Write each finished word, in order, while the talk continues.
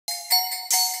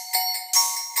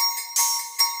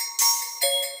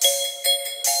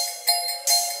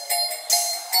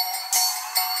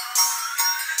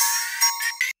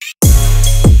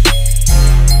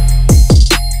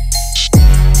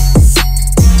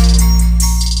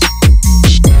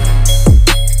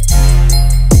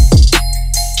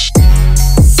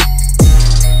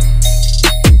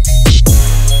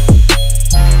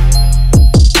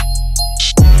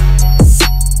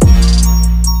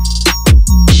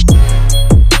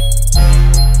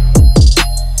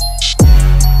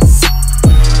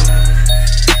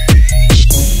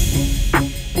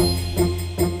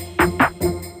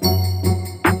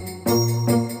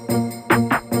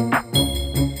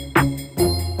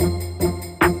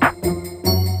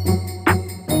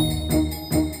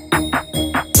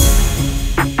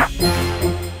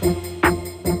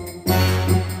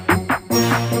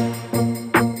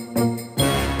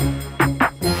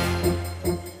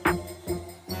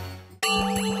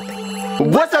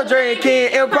What's up,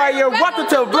 Drekempire? Welcome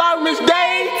to Vlogmas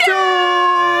Day 2.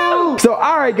 So,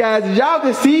 alright guys, as y'all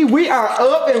can see, we are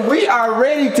up and we are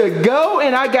ready to go.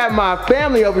 And I got my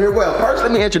family over here. Well, first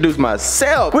let me introduce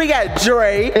myself. We got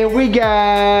Dre, and we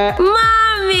got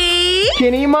Mommy,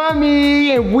 Kenny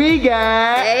Mommy, and we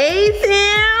got Jason,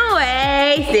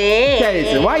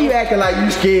 why you acting like you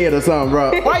scared or something,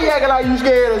 bro? Why you acting like you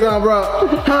scared or something, bro?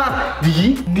 Huh?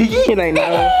 It ain't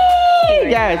nothing.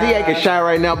 Guys, he acting shy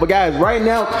right now, but guys, right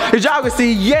now, as y'all can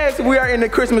see, yes, we are in the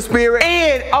Christmas spirit.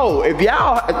 And oh, if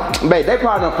y'all, babe, they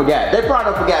probably don't forget. They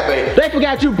probably don't forget, babe. They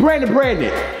forgot you pregnant.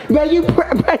 Man, you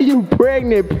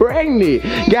pregnant.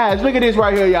 Guys, look at this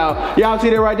right here, y'all. Y'all see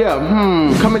that right there?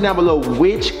 Comment down below,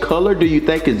 which color do you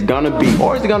think it's gonna be?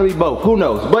 Or is it gonna be both? Who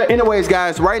knows? But anyways,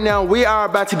 guys, right now, we are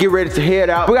about to get ready to head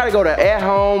out. We gotta go to At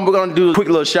Home. We're gonna do a quick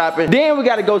little shopping. Then we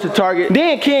gotta go to Target.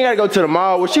 Then Ken gotta go to the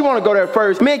mall. Well, she wanna go there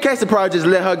first. Me and Casey probably just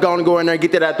let her go in there and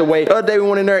get that out the way. The other day we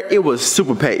went in there, it was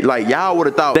super packed. Like, y'all would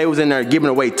have thought they was in there giving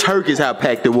away turkeys how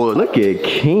packed it was. Look at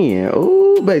Ken.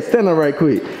 Ooh, babe, stand up right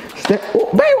quick. Babe,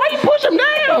 why you push him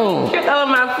down?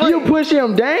 my foot. You push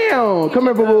him down. Come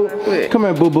here, boo-boo. Come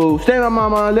here, boo-boo. Stand up,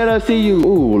 mama. Let us see you.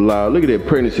 Ooh, Lord. Look at that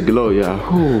pregnancy glow,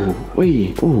 y'all. Ooh,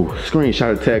 wait. Ooh,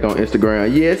 screenshot attack on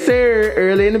Instagram. Yes, sir.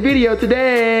 Early in the video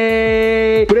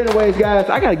today. But anyways, guys,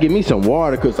 I gotta get me some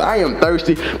water because I am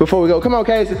thirsty before we go. Come on,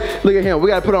 Casey. Look at him. We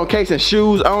gotta put on Casey's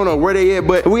shoes. I don't know where they at,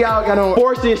 but we all got on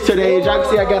forces today. As y'all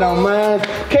can see, I got on mine.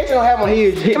 Casey don't have on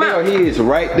his. His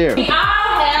right there. We all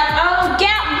have on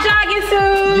Gap jogging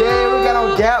suits. Yeah, we got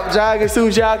on Gap jogging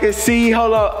suits. Y'all can see.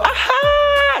 Hold on.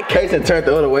 Casey turned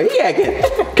the other way. He acting.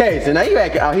 Casey, now you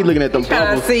acting. Oh, he looking at them trying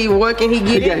bubbles. to see what can he get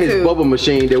He got into. his bubble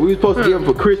machine that we were supposed to give him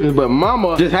for Christmas, but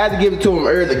Mama just had to give it to him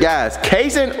early. Guys,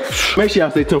 Casey, make sure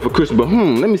y'all stay tuned for Christmas. But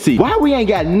let me see. Why we ain't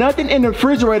got nothing in the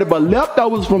refrigerator but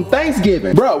leftovers from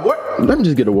Thanksgiving, bro? What? Let me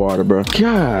just get a water, bro.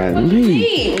 God, what you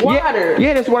need? Water.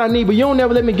 Yeah, that's what I need. But you don't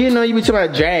never let me get none. You be talking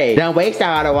about Jay. Don't waste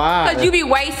all the water. Cause you be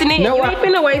wasting it. No, you ain't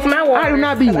finna waste my water. I do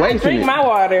not be wasting it. Drink my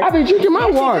water. I been drinking my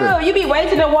water. You be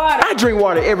wasting the water. I drink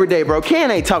water every day, bro. Ken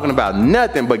ain't talking about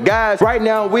nothing. But guys, right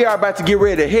now we are about to get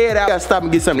ready to head out. Gotta stop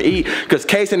and get something to eat because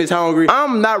Casey is hungry.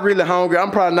 I'm not really hungry. I'm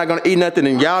probably not gonna eat nothing,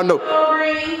 and y'all know.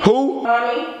 Hungry. Who?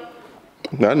 Honey.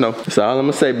 I know. That's all I'm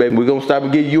gonna say, baby. We're gonna stop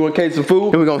and get you and Casey some food,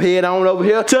 and we're gonna head on over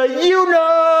here to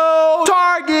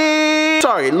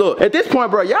Target. Look, at this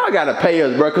point, bro, y'all gotta pay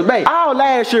us, bro. Cause babe, all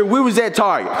last year we was at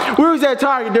Target. We was at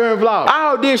Target during vlog.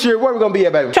 All this year, where we gonna be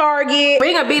at, baby? Target. We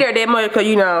ain't gonna be there that much, cause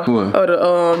you know,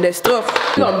 that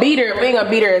stuff. We gonna be there. We ain't gonna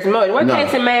be there as much. Where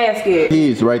Casey mask at?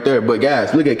 He's right there. But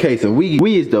guys, look at Casey.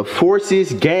 We is the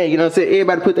Forces gang. You know what I'm saying?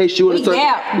 Everybody put their shoe in the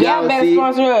Y'all better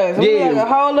sponsor us. We got a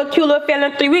whole little cute little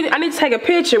family tree. I need to take a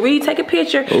picture. We need to take a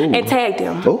picture and tag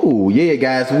them. Oh yeah,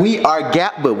 guys. We are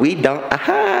Gap, but we don't.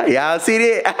 Y'all see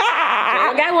that?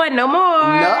 I got one no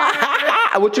more. No.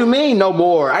 What you mean no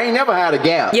more? I ain't never had a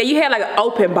Gap. Yeah, you had like an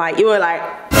open bite. You were like,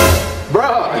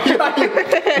 bro.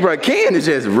 Bro, Ken is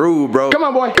just rude, bro. Come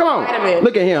on, boy. Come on. Vitamin.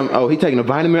 Look at him. Oh, he taking a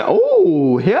vitamin.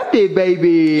 Oh, healthy,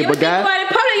 baby. But guys, you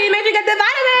make sure you got the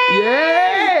vitamin.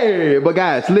 yeah. But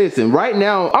guys, listen. Right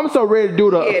now, I'm so ready to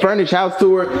do the furnished house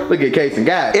tour. Look at Casey,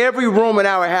 guys. Every room in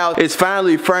our house is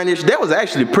finally furnished. That was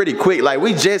actually pretty quick. Like,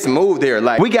 we just moved there.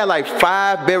 Like, we got like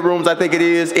 5 bedrooms, I think it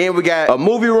is, and we got a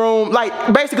movie room. Like,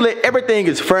 basically everything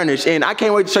is furnished, and I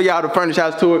can't wait to show y'all the furnished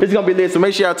house tour. It's gonna be lit, so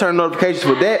make sure y'all turn notifications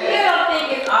for that. I don't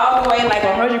think it's all the way like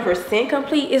 100%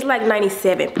 complete. It's like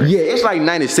 97%. Yeah, it's like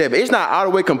 97. It's not all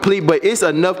the way complete, but it's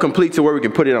enough complete to where we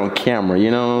can put it on camera, you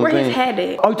know what I'm saying? Where his head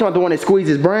at? Oh, you talking about the one that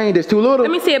squeezes his brain that's too little?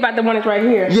 Let me see about the one that's right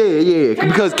here. Yeah.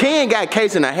 Because Ken got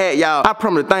Casey in the hat, y'all. I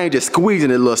promise the thing just squeezing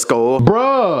his little skull.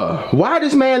 Bruh, why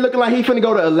this man looking like he finna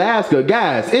go to Alaska?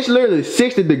 Guys, it's literally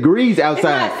 60 degrees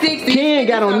outside. It's not 60, Ken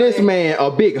got on this man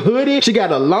a big hoodie. She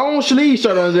got a long sleeve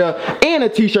shirt on there and a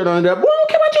t-shirt on there. Boy,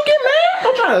 come on, you get mad?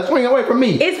 Don't try to swing away from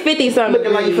me. It's 50-something.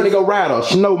 Looking like you finna go ride a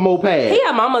snow moped. He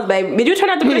got mama's baby. Did you turn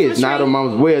out the Christmas tree? He is not a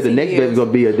mama's. Well, the next baby's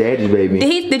gonna be a daddy's baby.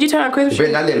 Did you turn on Christmas tree?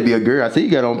 But not let it be a girl. I see you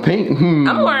got on pink.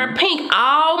 I'm wearing pink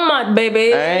all month,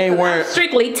 baby. I ain't wearing. I'm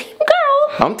strictly team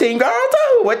girl. I'm team girl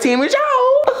too. What team is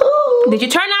y'all? Did you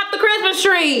turn out the Christmas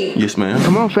tree? Yes, ma'am.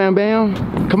 Come on, fam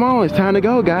bam. Come on, it's time to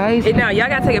go, guys. Now y'all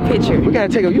gotta take a picture. We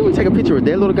gotta take a. You wanna take a picture with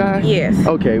that little guy? Yes.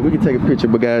 Okay, we can take a picture,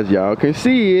 but guys, y'all can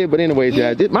see it. But anyways,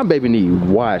 guys, my baby need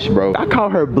wash, bro. I call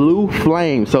her Blue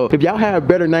Flame. So if y'all have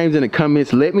better names in the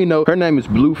comments, let me know. Her name is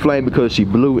Blue Flame because she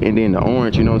blue and then the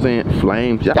orange. You know what I'm saying?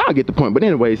 Flames. Y'all get the point. But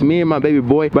anyways, me and my baby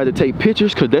boy about to take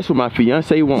pictures because that's what my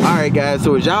fiance wants. All right, guys.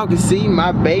 So as y'all can see,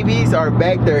 my babies are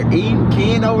back there eating.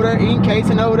 Ken over there eating.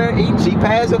 Casey over there eating. She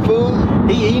passed her food.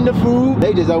 He eating the food.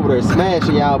 They just over there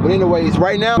smashing y'all. But anyways,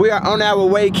 right now we are on our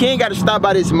way. Ken got to stop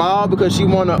by this mall because she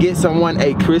wanna get someone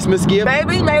a Christmas gift.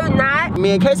 Maybe not.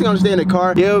 Me and Casey gonna stay in the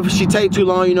car. If she take too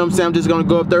long, you know what I'm saying, I'm just gonna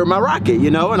go up there with my rocket, you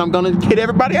know, and I'm gonna hit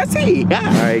everybody I see. Yeah.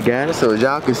 All right, guys. So as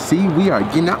y'all can see, we are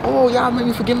getting out. Oh, y'all made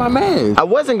me forget my mask. I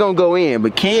wasn't gonna go in,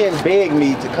 but Ken begged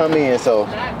me to come in. So.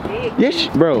 Yes,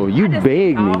 bro, you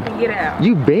begged me.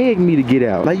 You begged me to get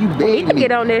out. Like you begged me. You need to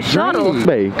get on that shuttle.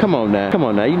 Babe, come on now. Come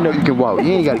on now. You know you can walk.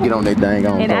 You ain't gotta get on that thing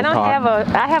on. And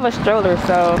I have a stroller,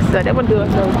 so that would do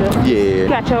it so good. Yeah. You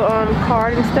got your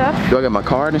card and stuff? Do I got my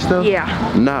card and stuff?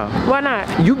 Yeah. No. Why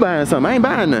not? You buying something. I ain't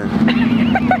buying nothing.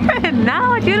 No, I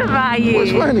want you to buy it.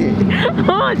 What's funny? I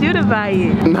want you to buy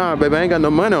it. Nah, baby, I ain't got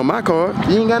no money on my card.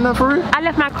 You ain't got nothing for real? I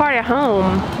left my card at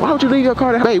home. Why would you leave your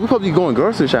card at home? Babe, we supposed to be going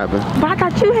grocery shopping. But I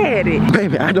thought you had it.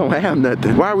 Baby, I don't have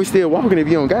nothing. Why are we still walking if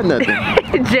you don't got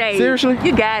nothing? Jay. Seriously?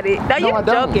 You got it. No, you're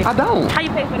joking. I don't. How you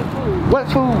pay for the food? What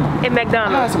food? At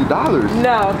McDonald's. I had some dollars.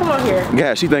 No, come on here.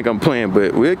 Yeah, she think I'm playing,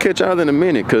 but we'll catch y'all in a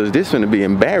minute because this finna be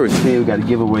embarrassing. Hey, we got a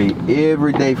giveaway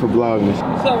every day for Vlogmas.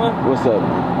 What's up, man? What's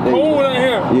up? Cold in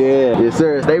here. Yeah. Yes,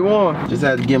 sir. Stay warm. Just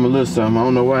had to give him a little something. I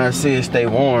don't know why I said stay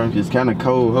warm. It's kind of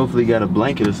cold. Hopefully, got a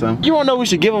blanket or something. You wanna know we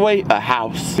should give away a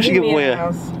house? We should give away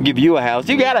give you a house.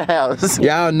 You got a house.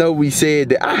 Y'all know we said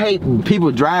that. I hate when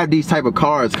people drive these type of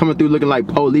cars coming through looking like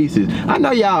polices. I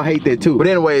know y'all hate that too. But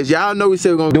anyways, y'all know we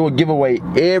said we're gonna do a giveaway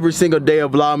every single day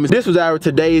of Vlogmas. This was our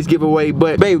today's giveaway.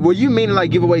 But babe, were you meaning like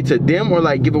giveaway to them or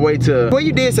like giveaway to? Well,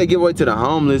 you did say giveaway to the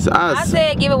homeless. I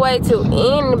said giveaway to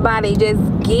anybody. Just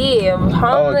give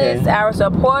homeless, our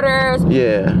supporters.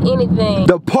 Yeah. Anything.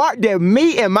 The part that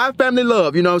me and my family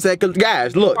love. You know what I'm saying? Cause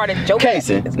guys, look.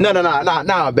 Casey.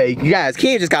 No, babe. Guys,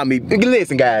 Ken just got me.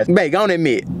 Listen, guys. Babe, gonna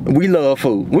admit, we love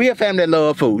food. We a family that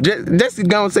love food. Just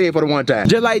gonna say it for the one time.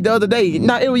 Just like the other day.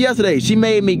 No, it was yesterday. She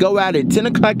made me go out at 10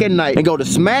 o'clock at night and go to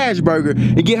Smash Burger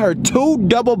and get her 2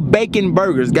 double bacon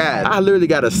burgers, guys. I literally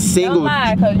got a single. Don't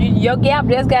lie, cause your gap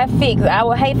just got fixed. I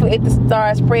would hate for it to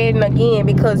start spreading again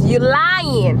because you're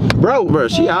lying. Bro,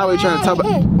 she always trying to talk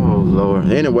about. Oh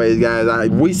Lord. Anyways, guys,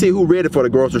 we see who ready for the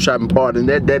grocery shopping part, and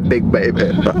that big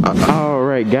baby. All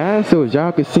right, guys. So as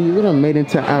y'all can see, we done made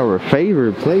into our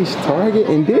favorite place, Target,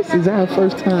 and this is our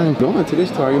first time going to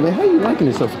this Target. Man, how you liking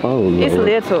it so far? Oh Lord. It's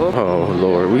little. Oh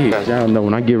Lord, y'all know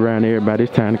when I get around everybody,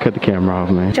 it's time to cut the camera off,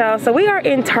 man. Y'all, so we are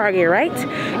in Target, right?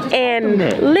 And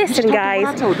listen,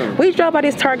 guys, we drove by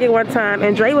this Target one time,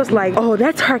 and Dre was like, "Oh,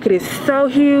 that Target is so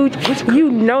huge. You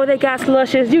know they got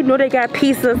slushes. You know they got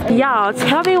pizzas. Y'all,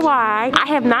 tell me why I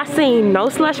have not seen no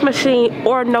slush machine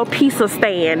or no pizza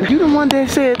stand." You the one that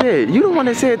said that. You the one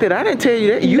that said that. I didn't tell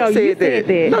you that. You said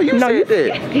that. No, you said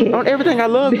that. On everything I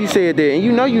love, you said that, and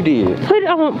you know you did. Put it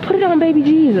on baby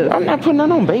Jesus. I'm not putting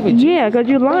that on baby Jesus. Yeah, cause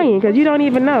you're lying, cause you don't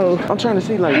even know. I'm trying to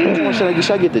see like which one should I get?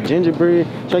 Should I get the gingerbread?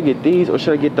 Should I get these or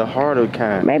should I get the harder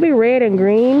kind? Maybe red and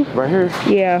green. Right here?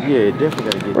 Yeah. Yeah, definitely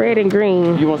gotta get red and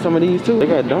green. You want some of these too? They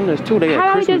got donuts too. They got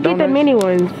How Christmas about we just donuts. get the mini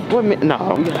ones? What? No.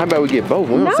 How about we get both?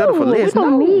 We don't settle for less. We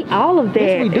don't need all of that.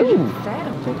 Yes, we do.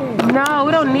 No,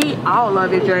 we don't need all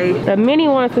of it, Dre. The mini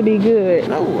ones to be good.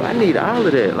 No, I need all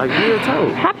of that. Like real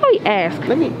talk. How about we ask?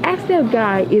 Let me ask that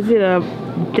guy. Is it a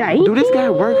date? Do this guy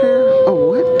work here?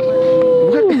 Oh, what?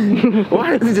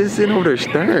 Why is he just sitting over there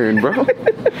staring, bro?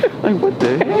 Like, what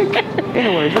the heck?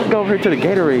 Anyways, let's go over here to the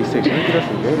Gatorade section. Let's get us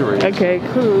some Gatorade. Okay,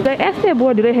 cool. They asked that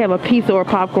boy, do they have a pizza or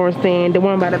popcorn stand? The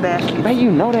one by the basket. Man,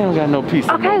 you know they don't got no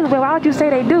pizza. Okay, well, why would you say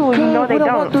they do when you know they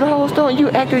don't? Walk through the whole store and you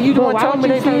acting, you the one told me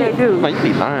they do. Like, you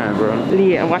be lying, bro.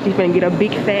 Yeah, watch you finna get a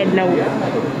big fat note.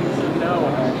 No,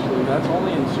 actually, that's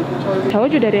only in Super Target.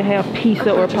 Told you they didn't have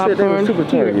pizza or popcorn. You said they were Super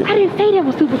Target. I didn't say they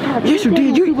were Super Target. Yes, you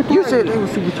did. You said they were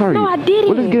Super Target. No, I didn't.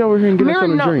 Well, let's get over here and get us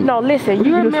something to drink. No, listen.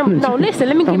 You remember? No, listen.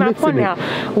 Let me get my point now.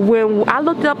 When I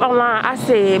looked up online, I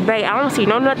said, "Babe, I don't see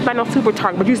nothing about no Super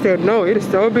Target." But you said, "No, it is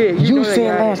so big." You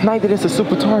said last night that it's a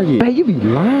Super Target. Babe, you be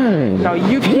lying. No,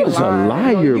 you be He was a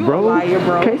liar, bro. A liar,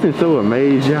 bro. Casey's so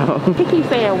amazed, y'all. He keeps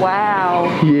saying,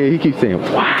 "Wow." Yeah, he keeps saying,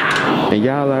 "Wow." And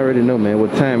y'all already know, man,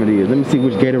 what time it is. Let me see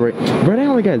which Gatorade. Bro, they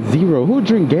only got zero. Who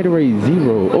drink Gatorade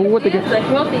Zero? Oh, what they got?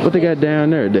 What they got down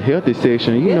there? The healthy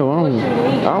section. You know, I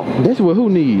don't. That's what who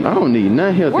need. I don't need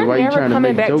nothing healthy. Why you trying to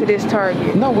make jokes? We're never coming back to this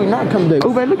Target. No, we're not coming back.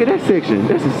 Oh, man, look at that section.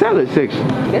 That's the salad section.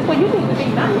 That's where you need to be,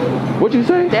 not me. What you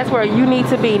say? That's where you need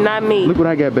to be, not me. Look what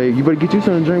I got, babe. You better get you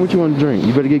something to drink. What you want to drink?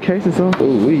 You better get Casey some.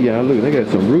 Oh, y'all look. They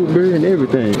got some root beer and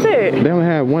everything. Shit. They only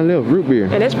have one left, root beer.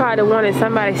 And that's probably the one that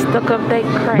somebody stuck up their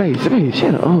crack. Babe,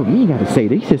 shut up. You ain't gotta say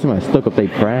that. You said somebody stuck up they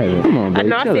private. Come on, baby. I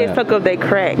know I said stuck up they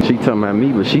crack. She talking about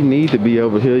me, but she needs to be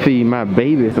over here feeding my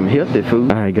baby some healthy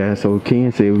food. All right, guys. So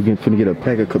Ken said we're finna get a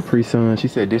pack of Capri Sun. She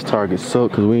said this Target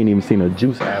sucked because we ain't even seen a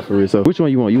juice after it. So which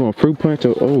one you want? You want fruit punch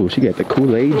or oh, she got the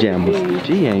Kool-Aid jammers.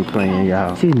 She ain't playing,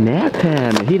 y'all. See, nap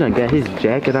time, and he done got his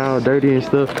jacket all dirty and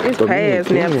stuff. It's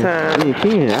past nap time. Me and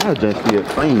Ken, I'll just feel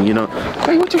clean, you know.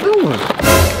 Hey, what you doing?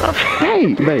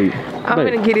 Hey, babe. I'm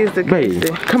gonna get his babe,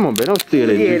 come on, babe. Don't steal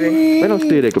that. They don't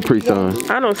steal that Capri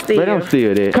Sun. I don't steal. They don't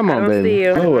steal that. Come on,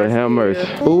 baby. Lord have mercy.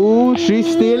 Ooh,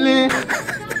 she's stealing.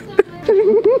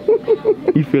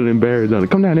 You feel embarrassed on it.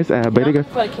 Come down this aisle, babe. They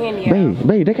got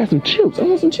babe, they got some chips. I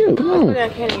want some chips. Come on.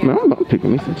 Man, I'm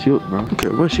picking me some chips, bro. Okay,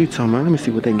 what she talking about? Let me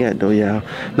see what they got though, y'all.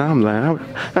 Now I'm like,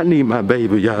 I need my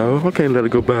baby, y'all. I can't let her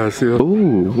go by herself.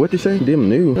 Ooh, what they say? Them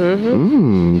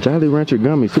new. Jolly Rancher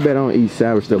gummies. Too bad I don't eat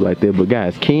sour stuff like that. But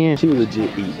guys, Ken, she would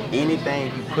legit eat anything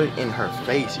you put in her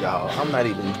face, y'all. I'm not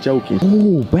even joking.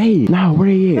 Ooh, babe. Nah, where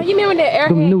they at? You remember that airhead?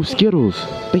 Them new Skittles.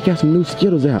 They got some new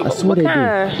Skittles out. I swear they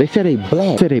do. They said they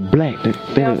black. They black.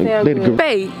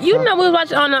 Babe, you know we was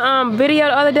watching on the video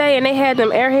the other day and they had them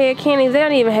airhead candies. They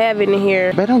don't even have it in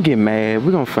here. But don't get mad.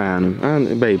 We're gonna find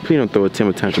them. Babe, please don't throw a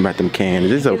temper tantrum about them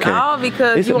candies. It's okay. It's all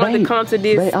because you want to come to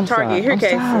this Target. Here,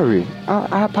 Casey. I'm sorry.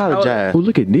 I apologize. Oh,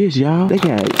 look at this, y'all. They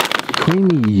got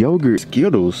creamy yogurt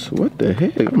Skittles. What the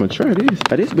heck? I'm gonna try this.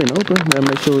 This been open. Let me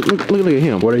make sure. Look at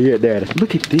him. What are you at, Daddy?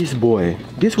 Look at this boy.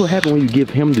 This what happen when you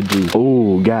give him the juice.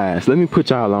 Oh, guys, let me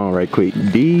put y'all on right quick.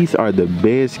 These are the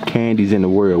best candies in the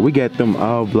world. We got them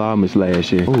all Vlogmas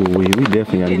last year. Oh, we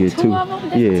definitely gotta get two.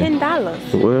 Yeah.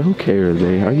 $10. Well, who cares,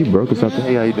 eh? Are you broke or something?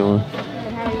 Hey, how you doing?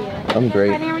 How are you? I'm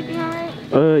great. Everything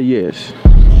all right? Yes.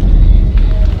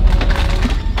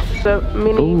 The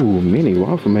mini. Ooh, mini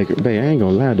waffle maker. Babe, I ain't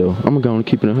gonna lie though. I'm gonna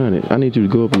keep it 100. I need you to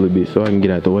go up a little bit so I can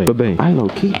get out the way. But babe, I low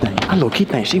key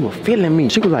think she was feeling me.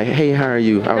 She was like, hey, how are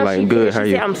you? I was like, good, how are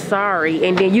you? She said, I'm sorry.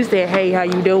 And then you said, hey, how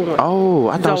you doing? Oh,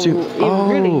 I thought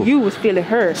really, you was feeling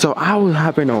her. So I was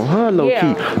hopping on her low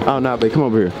key. Oh, no, babe, come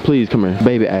over here. Please come here.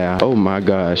 Baby Al. Oh my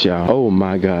gosh, y'all. Oh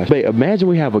my gosh. Babe, imagine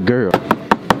we have a girl.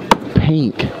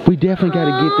 Pink. We definitely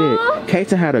gotta get that.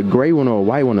 Kason had a gray one or a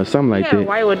white one or something like that. A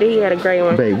white one, he had a gray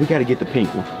one. Babe, we gotta get the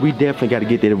pink one. We definitely gotta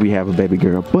get that if we have a baby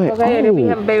girl. But okay, and if we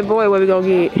have a baby boy, what we gonna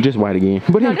get? Just white again.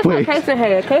 But no, this one Kason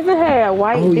had. Kason had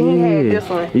white, then he had this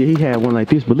one. Yeah, he had one like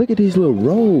this. But look at this little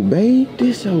robe, babe.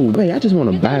 This old babe. I just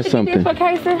wanna buy something. This for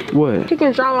Kason? What? He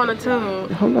can draw on the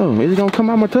tub. Hold on. Is it gonna come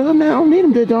out my tub now? I don't need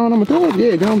him to draw on my tub.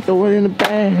 Yeah, go and throw it in the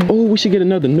bag. Oh, we should get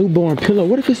another newborn pillow.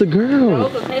 What if it's a girl? No,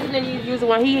 because Kason didn't use the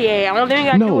one he had. Only thing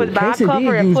I gotta do is buy a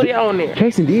cover and put it on there.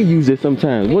 Kason did use it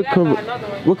sometimes. What cover?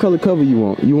 What color cover you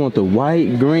want? You want the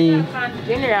white, green?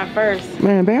 Dinner out first.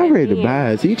 Man, babe, I'm ready to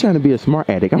buy it. So you trying to be a smart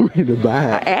addict? I'm ready to buy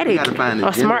it. An addict?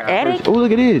 A smart addict? Oh,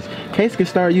 look at this. Case can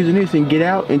start using this and get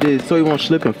out and just so he won't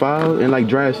slip and fall and like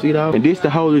dry his feet off. And this to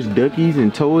hold his duckies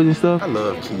and toys and stuff. I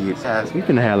love kids. Guys, we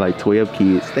finna have like 12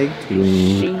 kids. Stay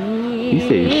tuned. He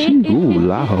said, shoot, ooh,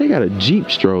 loud. They got a Jeep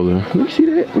stroller. Let me see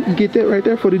that. We can get that right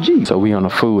there for the Jeep. So we on the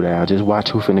food aisle. Just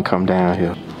watch who finna come down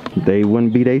here. They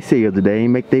wouldn't be they sales today.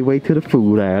 Ain't make their way to the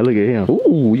food aisle. Look at him.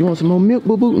 Ooh, you want some more milk,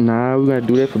 boo-boo? Nah, we gotta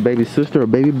do that for baby sister or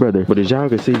baby brother. But as y'all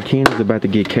can see, Candace about to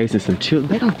get Casey some chips.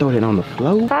 They don't throw that on the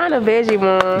floor. Find the veggie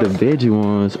ones. The veggie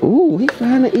ones. Ooh, he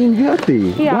finally eating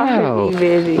healthy. Wow. Eat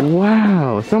veggie.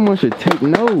 Wow. Someone should take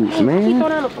notes, man. Keep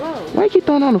throwing on the floor. Why you keep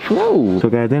throwing on the floor? So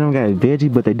guys, they don't got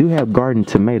veggie, but they do have garden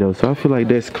tomatoes. So I feel like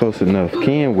that's close enough.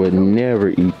 Ken would never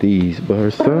eat these, but her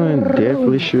son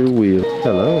definitely sure will.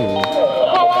 Hello.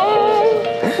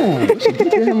 Oh, look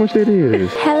at how much that is.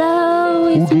 Hello,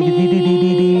 it's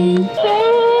me.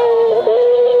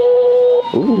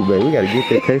 Ooh, babe, we gotta get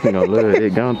that Casey on love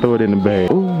that. Go and throw it in the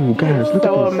bag. Ooh, guys, look at this.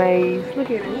 So amazed. Look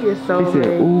at him. He is so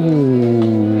amazed.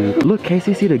 Ooh. Look,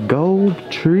 Casey, see the gold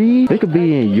tree? They could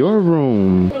be in your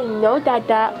room. No, that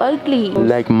ugly.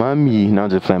 Like mommy. No,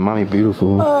 just like mommy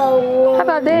beautiful. Oh, how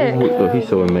about that? Ooh, look, he's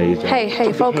so amazing.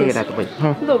 Hey, focus.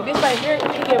 Huh? Look, this right here,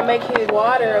 he can make his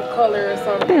water a color or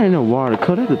something. There ain't no water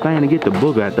color. That's the thing to get the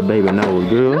booger out the baby nose,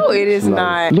 girl. No, it is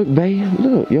not. Look, babe,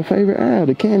 look, your favorite aisle,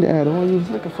 the candy aisle, the one you was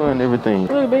looking for and everything.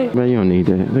 Look, babe. Babe, you don't need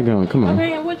that. They're going, come on.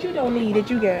 Okay, and what you don't need that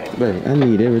you got? Babe, I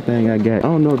need everything I got. I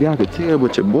don't know if y'all could tell,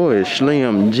 but your boy is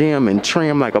slim, jam, and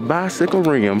trim like a bicycle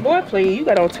rim. Boy, please, you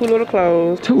got on too little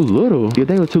clothes. Too little? If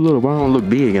they were too little, why don't look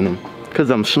big in them? Cause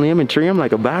I'm slim and trim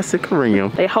like a bicycle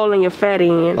rim. They holding your fat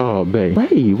in. Oh, babe.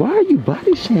 Babe, why are you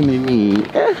body shaming me?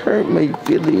 That hurt my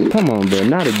feelings. Come on, babe,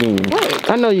 not again.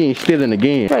 What? I know you ain't stealing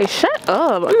again. Hey, shut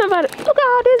up. I'm not about to. Look at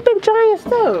all this big giant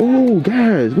stuff. Ooh,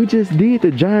 guys, we just did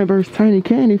the giant versus tiny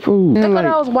candy food. Look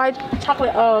at those white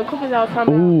chocolate cookies I was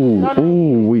talking about.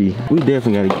 Ooh, we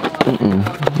definitely gotta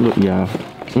Look, y'all.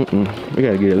 We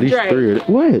gotta get at least 3 of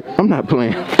them. What? I'm not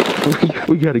playing.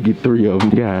 We gotta get 3 of them.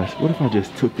 Guys, what if I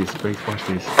just took this space? Watch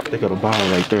this. They got a ball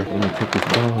right there. I'm gonna take this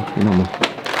ball and I'm gonna...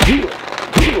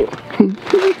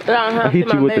 I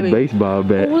hit you with the baseball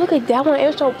bat. Oh, look at that one.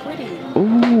 It's so pretty.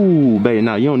 Ooh, baby.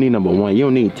 Now, you don't need number 1. You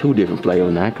don't need 2 different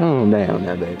flavors. Now, calm down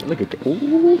now, baby. Look at that.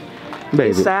 Ooh.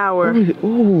 Baby. It's sour.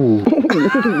 Ooh.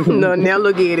 No, now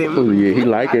look at him. Oh yeah, he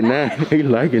like it now. He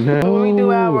like it now. When we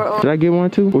do our, Did I get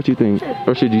one too? What you think?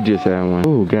 Or should you just have one?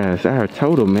 Oh, guys, our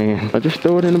total, man. I just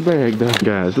throw it in the bag, though.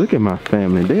 Guys, look at my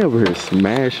family. They over here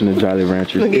smashing the Jolly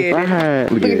Ranchers. Look at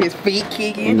him. Look at his feet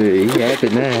kicking. Yeah, he happy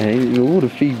now. Ooh, the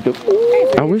feet.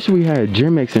 I wish we had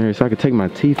Germex in here so I could take my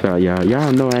teeth out, y'all.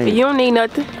 Y'all know I ain't. You don't need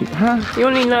nothing. Huh? You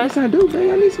don't need nothing. Yes, I do,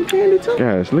 babe. I need some candy too.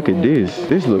 Guys, look at this.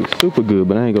 This looks super good,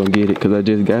 but I ain't gonna get it because I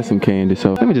just got some candy.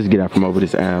 So let me just get out from over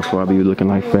this aisle before I be looking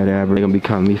like Fat Albert. They're gonna be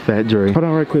calling me Fat Dre. Hold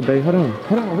on right quick, babe. Hold on.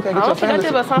 We gotta get your family.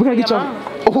 We gotta get your.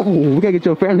 Oh, we gotta get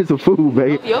your family some food,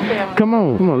 babe. Your family. Come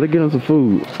on, let's get them some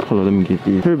food. Hold on, let me get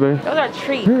this. Here, babe. Those are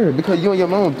treats. Here, because you and your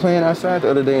mom playing outside the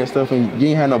other day and stuff, and you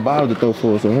ain't had no bottle to throw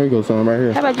for. So here goes some right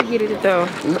here. How about you get it though?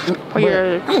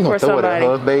 For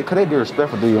somebody. Babe, cause they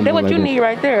disrespectful to you. That's what you need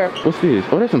right there. What's this?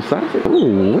 Oh, that's some sausage.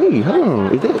 Oh, wait, hold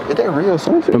on. Is that real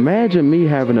sausage? Imagine me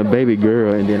having a baby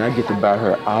girl and then I get to buy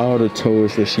her all the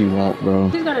toys that she want, bro.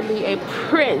 She's gonna be a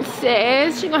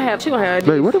princess. She gonna have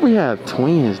Babe, what if we have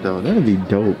twins though? That'd be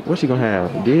dope. What's she gonna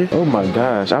have? This? Oh my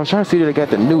gosh. I was trying to see that I got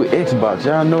the new Xbox.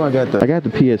 Y'all know I got the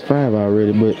PS5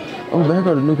 already, but oh, there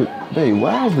go the new. Babe,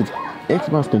 why is the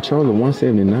Xbox controller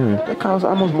 $179? That costs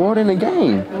almost more than the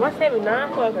game.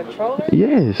 $179 for a controller?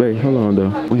 Yes. Wait, hold on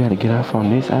though. We gotta get off on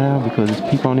this aisle because there's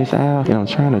people on this aisle, and I'm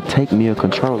trying to take me a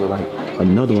controller, like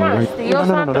another one right.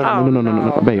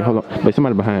 No. Babe, hold on. Babe,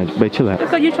 somebody behind you. Babe, chill out.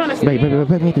 So you trying to steal?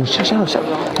 Babe, shut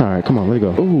up. All right, come on, let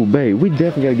go. Ooh, babe, we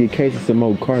definitely gotta get Casey some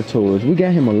more car toys. We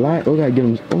got him a lot. We gotta get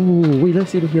him. Ooh, wait,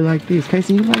 let's see if he like this.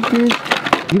 Casey, you like this?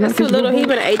 That's too little. He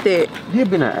been ate that. He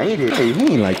been ate it. Hey,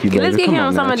 he ain't like you, baby. Let's get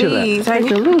him some of these.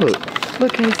 Casey,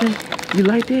 look, Casey. You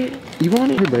like that? You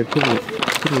want it? Here, babe, put it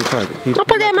in your pocket. Don't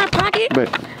put that in my pocket.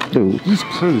 But, dude, you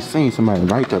clearly seen somebody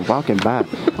right there walking by.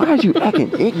 Why are you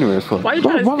acting ignorant for? Why you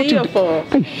trying to steal for?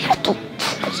 Hey, shut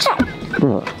up.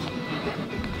 Bro.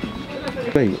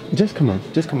 Babe, just come on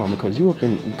because you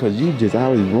just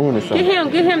always ruining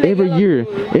something. Get him. Every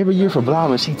year for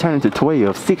Vlogmas, she turned into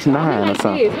 12, 6'9" or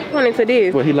something. He turned into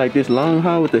this. What, he like this long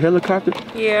haul with the helicopter?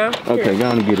 Yeah. Okay, go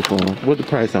on and get it for him. What's the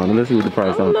price on it? Let's see what the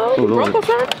price on it. No, you broke or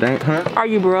something? Huh? Are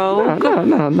you broke?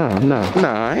 No,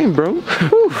 I ain't broke.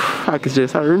 Whew, I could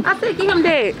just hurt him. I said get him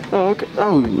that. Oh, okay.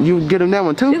 Oh, you get him that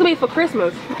one too? This gonna be for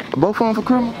Christmas. Both of them for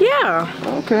Christmas?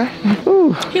 Yeah. Okay.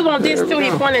 Ooh. He want this too.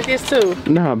 He wanted this too.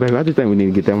 Nah, baby, I just think we need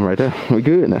to get that one right there. We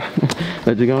good now.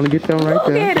 Let's just gonna get that one right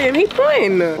there. Look at him. He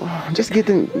pointing. Just get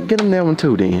them that one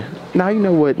too then. Now you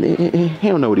know what? He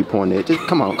don't know what he pointing at. Just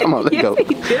come on, let's yes, go.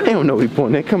 He don't know what he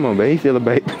pointing at. Come on, baby. He still a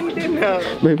baby.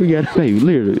 Baby,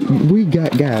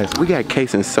 we got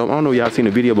casing so, I don't know if y'all seen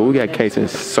the video, but we got casing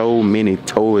so many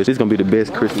toys. This is gonna be the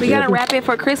best Christmas We gotta wrap it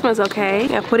for Christmas, okay?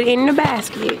 And put it in the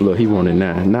basket. Look, he want it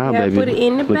now. Nah, baby. Put it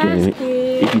in the basket.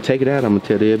 If you take it out, I'm gonna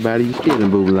tell everybody you stealing,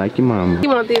 boo, like your mama. You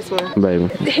want this one? Baby.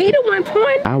 He the one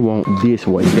pointing. I want this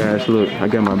way. Guys, look, I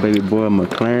got my baby boy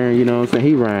McLaren, you know what I'm saying?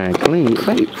 He riding clean.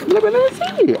 Baby, let me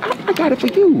see it. I got it for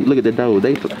you. Look at the dough.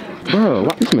 Bro,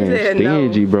 this man is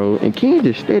stingy, bro. And Ken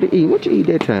just steady eating. What you eat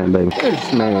that time, baby?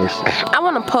 Smash. I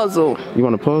want a puzzle. You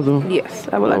want a puzzle? Yes,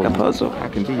 I would like a puzzle. I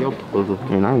can be your puzzle.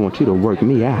 And I want you to work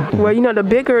me out. Well, you know, the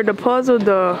bigger the puzzle,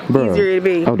 the easier it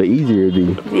be. Oh, the easier it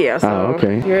be. Yeah, so. Oh,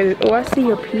 okay. I see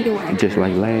your Peter wagon. Just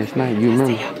like last night, you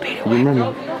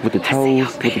remember? With the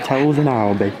toes and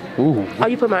all, babe. Ooh. Oh,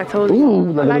 you put my toes in?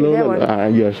 Ooh, I like that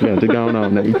one. Yes, just going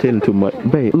on now. You telling too much.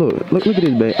 Babe, look at this,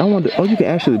 babe. I wonder, you can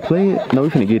actually play it? No, we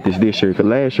finna get this year, because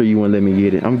last year you wouldn't let me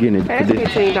get it. I'm getting it. That's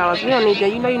 $15. You don't need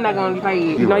that. You know you're not gonna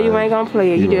play it. You know you ain't gonna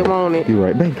play it. You just want it. You're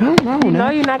right. Babe, come on now. No,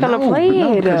 you're not gonna play it.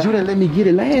 No, because you didn't let me get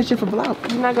it last year for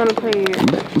Vlog. You're not gonna play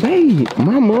it. Babe,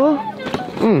 mama.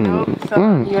 You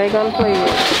ain't gonna play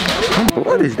it.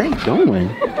 What is they doing?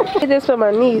 It's just for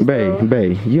my niece.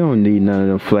 Babe, you don't need none of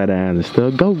them flat irons and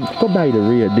stuff. Go buy the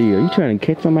real deal. You trying to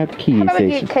catch something at the kids section.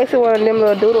 Get Casey one of them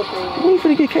little doodle things. You ain't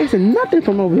finna get Casey nothing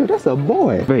from over here. That's a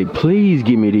boy. Babe, please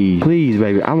give me these. Please,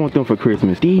 baby. I want them for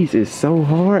Christmas. These is so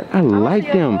hard. I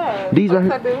like them. These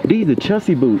are these are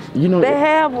Chelsea boots. You know, they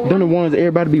have them the ones that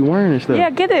everybody be wearing and stuff. Yeah,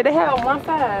 get it. They have one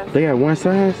size. They got one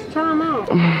size? Try them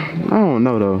out. I don't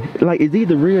know though. Like, is these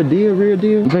the real deal?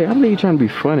 Babe, I think you trying to be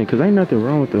funny because ain't nothing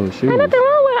wrong with those shoes. Ain't nothing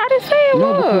wrong with it. I didn't say it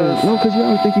was. No, because you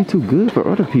always think you're too good for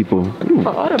other people. For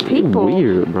other people? You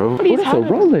weird, bro. What are you that's a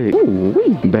Rolex. Ooh,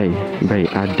 wait. Babe,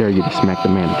 I dare you to smack the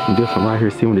mannequin. This one right here,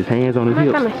 see with his hands on his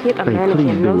hips. I'm not gonna hit a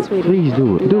mannequin, no, sweetie. Please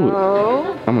do it. Do it.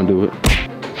 No. I'm gonna do it.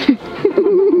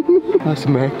 I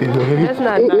smacked it, babe. That's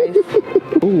not nice.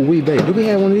 Ooh, babe, do we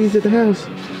have one of these at the house?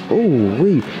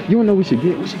 Ooh, you wanna know what we should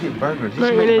get? We should get burgers.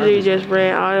 My energy just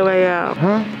ran all the way out.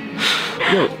 Huh?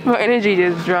 Yo. My energy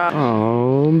just dropped.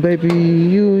 Oh, baby,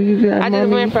 you got I just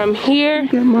went from here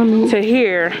to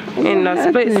here in a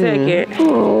split second.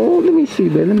 Oh, let me see,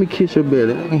 babe. Let me kiss your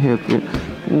belly. Let me help you.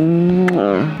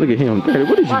 Look at him, baby.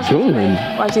 What is you doing?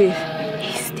 Watch this.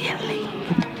 He's stealing.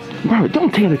 Bro,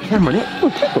 don't tell the camera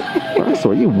that. Bro, I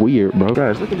swear, you're weird, bro.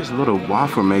 Guys, look at this little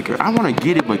waffle maker. I want to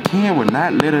get it, but Ken will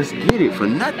not let us get it for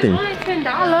nothing. It's only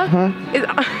 $10. Huh?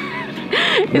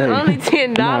 It's only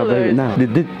 $10. Nah, baby, nah.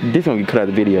 This gonna get cut out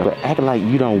of the video. But act like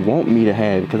you don't want me to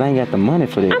have it, because I ain't got the money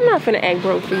for that. I'm not finna act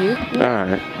broke for you.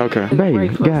 Alright, okay. Baby,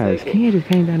 guys, Ken just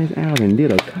came down this alley and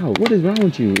did a cow. What is wrong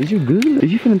with you? Is you good?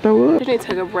 Is you finna throw up? I need to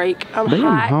take a break. I'm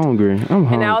hot. I'm hungry.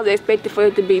 And I was expecting for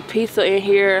it to be pizza in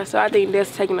here, so I think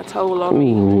that's taking a toll on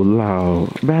me. Ooh, Lord.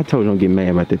 But I told you don't get mad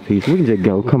about the pizza. We can just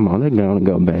go. Come on, let's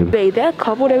go, baby. Babe, that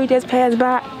couple that we just passed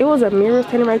by, it was a mirror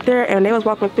standing right there, and they was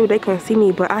walking through. They couldn't see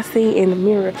me, but I seen in the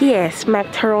mirror, he had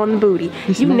smacked her on the booty.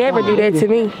 You never do that to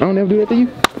me. I don't ever do that to you?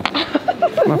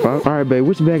 My fault. All right, babe,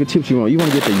 which bag of chips you want? You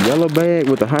want to get the yellow bag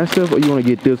with the hot stuff, or you want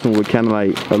to get this one with kind of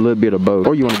like a little bit of both?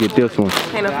 Or you want to get this one?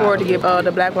 Can't afford to get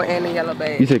the black one and the yellow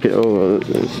bag. You said, oh,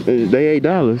 they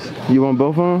 $8. You want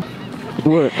both of them?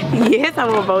 What? Yes, I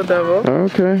want both of them.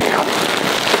 Okay.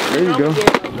 There you go.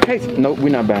 Hey, nope, we're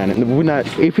not buying it. We're not.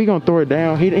 If he gonna throw it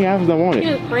down, he obviously don't want it.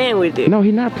 He was playing with it. No,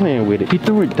 he's not playing with it. He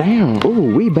threw it down.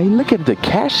 Ooh, babe, look at the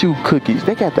cashew cookies.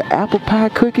 They got the apple pie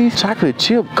cookies, chocolate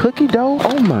chip cookie dough.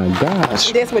 Oh my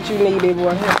gosh. That's what you need, baby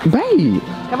boy. Babe.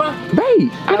 Come on.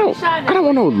 Babe, I don't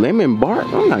want no lemon bar.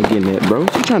 I'm not getting that, bro.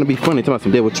 You trying to be funny? Tell me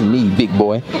some. That's what you need, big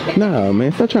boy. Nah,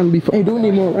 man, stop trying to be funny. Hey, do we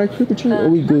need more rice trick or treat? Or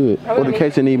we good? Or the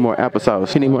case need more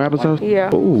applesauce? He need more applesauce?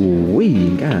 Yeah.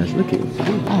 Ooh, guys, look at it.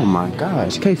 Oh my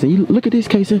gosh. Casey, you look at this,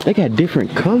 Casey. They got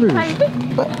different colors.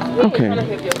 Okay.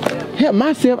 Help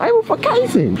myself. I was for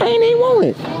Casey. I ain't even want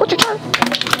it. What you trying?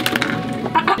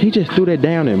 He just threw that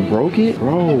down and broke it?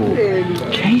 Bro.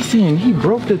 Casey, he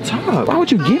broke the top. Why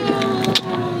would you give it?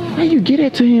 How you get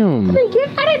it to him? I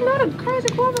didn't know the crazy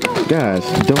part about it. Guys,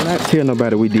 don't not tell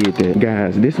nobody we did that.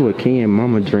 Guys, this is what Ken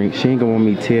mama drink. She ain't gonna want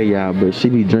me to tell y'all, but she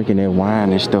be drinking that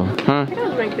wine and stuff. Huh? She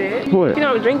don't drink that. What? She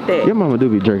don't drink that. Your mama do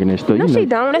be drinking that stuff. No, you know. she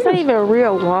don't. That's not even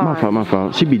real wine. My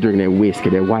fault. She be drinking that whiskey,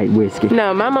 that white whiskey.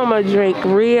 No, my mama drink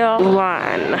real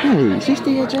wine. Hey, she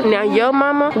still drinking. Now, your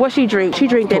mama, what she drink? She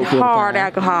drink that hard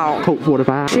alcohol. Coke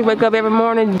 45. She wake up every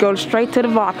morning and go straight to the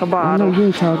vodka I bottle. know you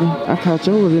ain't talking. I thought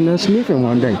you was in there sniffing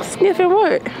one day. Sniffing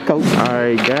what? Coke.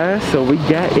 Alright guys, so we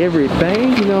got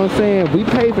everything, you know what I'm saying? We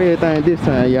paid for everything this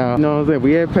time, y'all. You know what I'm saying?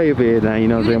 We had paid for everything, you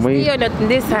know what I'm saying? We steal nothing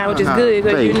this time, which is good,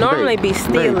 because you normally be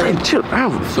stealing. Babe, chill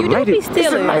out. You do be stealing.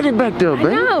 It's a lady back there,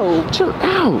 babe. No. Chill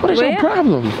out. What is your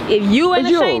problem? If you ain't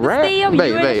ashamed to steal, you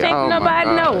Babe, ain't ashamed to nobody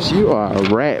know. You are a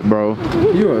rat, bro.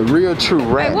 You a real true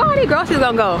rat. Hey, where are these groceries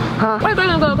gonna go? Huh? Where they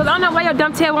gonna go? Because I don't know why your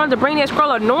dumb tail wanted to bring that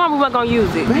scroller. Knowing we weren't gonna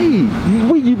use it. Babe,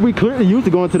 we clearly used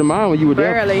to going to the mall when you were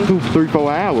there 2, 3,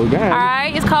 4 hours. God.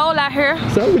 Alright, it's cold out here.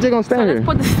 So we just gonna stand here.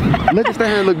 Let's just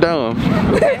stand here and look dumb.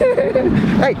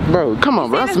 Hey, bro, come on,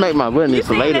 bro. I smacked my butt in this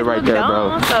lady right there,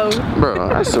 bro. Bro,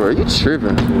 I swear, you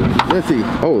tripping. Let's see.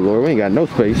 Oh, Lord, we ain't got no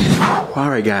space.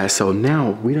 Alright, guys, so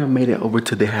now we done made it over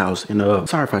to the house. And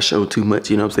sorry if I showed too much,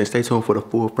 you know what I'm saying? Stay tuned for the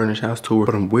full furnished house tour.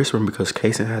 But I'm whispering because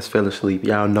Casey has fell asleep.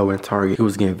 Y'all know in Target, it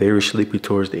was getting very sleepy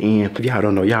towards the end. If y'all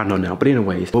don't know, y'all know now. But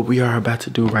anyways, what we are about to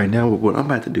do right now, what I'm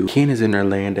about to do, Ken is in there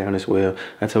laying down as well.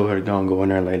 I told her to go in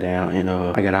there and lay down. And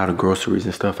I got all the groceries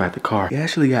and stuff out the car. We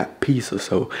actually got pizza,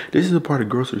 so this is a part of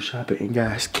grocery shopping. And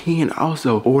guys, Ken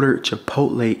also ordered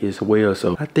Chipotle as well.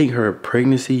 So I think her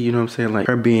pregnancy, you know what I'm saying, like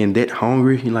her being that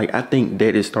hungry, like I think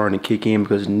that is starting to kick in,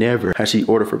 because never has she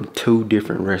ordered from 2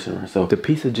 different restaurants. So the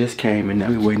pizza just came and now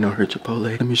we're waiting on her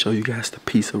Chipotle. Let me show you guys the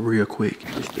pizza real quick.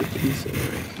 It's the pizza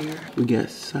right here. We got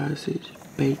sausage,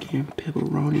 bacon,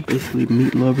 pepperoni, basically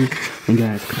meat lovers. And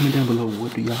guys, comment down below,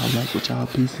 what do y'all like with y'all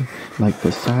pizza, like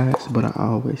for sides? But I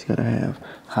always gotta have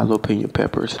jalapeno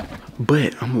peppers.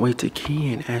 But I'm gonna wait till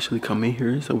Ken actually come in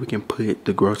here so we can put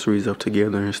the groceries up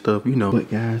together and stuff, you know. But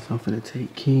guys, I'm finna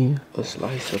take Ken a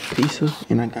slice of pizza,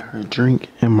 and I got her drink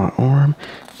in my arm,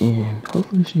 and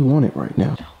hopefully she want it right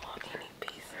now.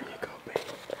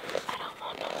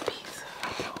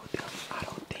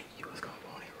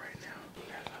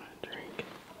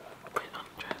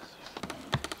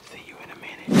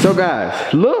 So So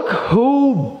guys, look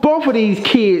who both of these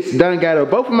kids done got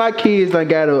up. Both of my kids done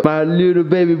got up. My little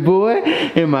baby boy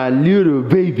and my little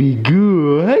baby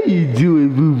girl. How you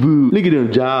doing, boo-boo? Look at them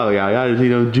jaws, y'all. Y'all see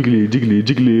them jiggly, jiggly,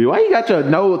 jiggly. Why you got your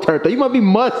nose turned up? You must be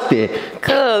musty.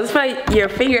 Cause your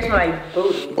fingers smell like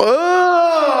booty.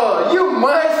 Oh, you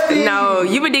musty. No,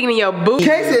 you been digging in your booty.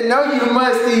 Kay said, no, you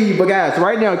musty. But guys,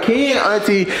 right now, Ken and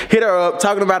Auntie hit her up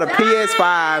talking about a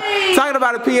PS5. Talking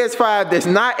about a PS5 that's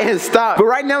not in stock. But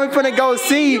right now, we finna go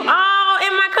see. Oh,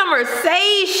 in my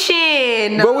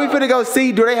conversation. But we finna go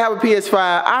see, do they have a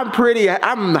PS5?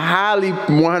 I'm highly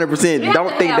 100%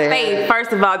 don't think they have.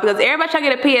 First of all, because everybody trying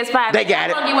to get a PS5. They got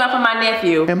it. I'm gonna get one for my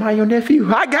nephew. Am I your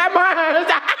nephew? I got mine.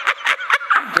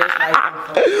 Just like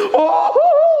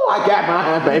Oh, I got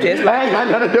mine, baby. Just like I ain't got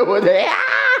nothing to do with it.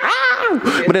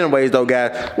 But anyways, though,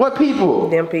 guys, what people?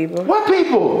 Them people. What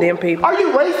people? Them people. Are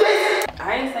you racist?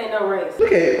 I ain't say no race.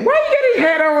 Look at, why you got his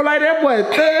hat on like that? Boy,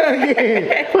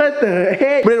 thugging. What the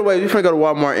heck? But anyway, we finna go to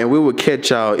Walmart and we will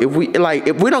catch y'all. If we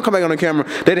don't come back on the camera,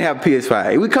 they didn't have a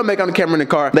PS5. If we come back on the camera in the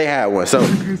car, they had one. So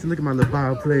look at my little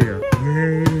ball player.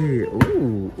 Yay.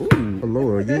 Ooh, ooh. Oh,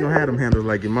 Lord, you know how them handle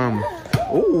like your mama.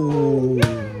 Ooh.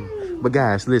 But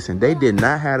guys, listen, they did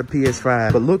not have a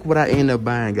PS5. But look what I ended up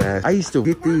buying, guys. I used to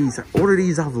get these, order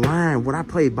these offline when I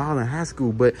played ball in high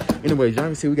school. But anyways, y'all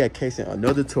can see we got Kason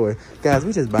another toy. Guys,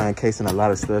 we just buying Kason a lot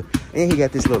of stuff. And he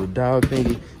got this little dog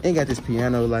thingy. And he got this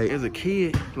piano. Like, as a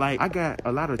kid, like, I got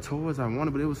a lot of toys I wanted,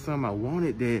 but it was something I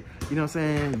wanted that, you know what I'm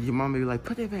saying? Your mom may be like,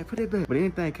 put that back, put that back. But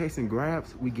anything Kason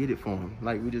grabs, we get it for him.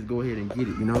 Like, we just go ahead and get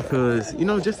it, you know? Because, you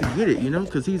know, just to get it, you know?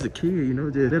 Because he's a kid, you know?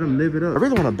 Just let him live it up. I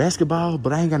really want a basketball,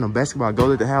 but I ain't got no basketball. I go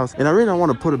to the house, and I really don't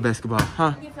want to put a basketball,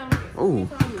 huh? Oh,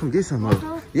 come get some of it.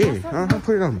 Yeah,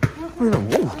 put it on. Put it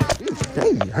on. Ooh.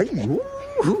 Hey,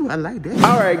 ooh, I like that.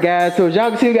 All right, guys, so as y'all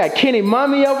can see, we got Kenny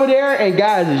Mommy over there, and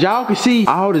guys, as y'all can see,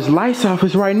 all this lights off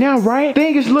us right now, right?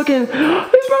 Thing is looking, it's not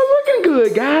looking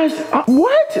good, guys.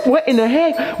 What in the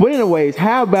heck? But anyways,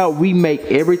 how about we make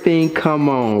everything come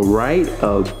on right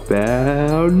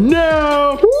about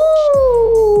now? Woo!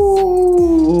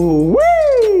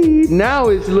 Now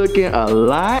it's looking a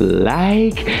lot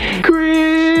like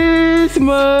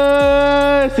Christmas.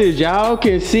 As y'all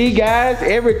can see, guys,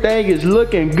 everything is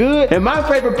looking good. And my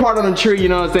favorite part on the tree, you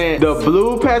know what I'm saying? The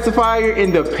blue pacifier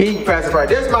and the pink pacifier.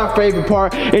 That's my favorite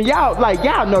part. And y'all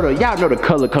know the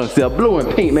color concept, blue and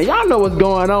pink, man. Y'all know what's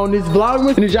going on in this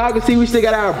Vlogmas. And as y'all can see, we still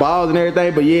got our balls and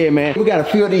everything. But yeah, man, we gotta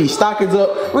fill these stockings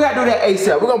up. We gotta do that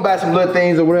ASAP. We're gonna buy some little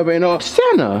things or whatever. And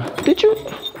Santa, did you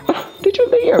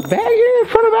leave your bag here in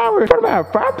front of our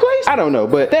fireplace? I don't know,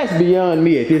 but that's beyond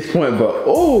me at this point. But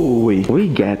oh, we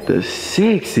got the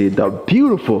sexy, the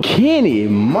beautiful Kenny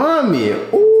Mommy.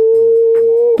 Ooh.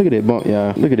 Look at that bump,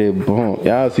 y'all. Look at that bump.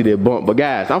 Y'all see that bump. But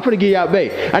guys, I'm finna give y'all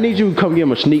babe. I need you to come give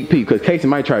him a sneak peek because Casey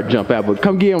might try to jump out, but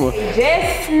come give him a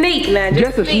just sneak now.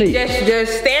 Just a sneak.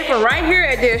 Just stand from right here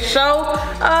and just show.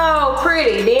 Oh,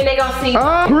 pretty. Then they gonna see.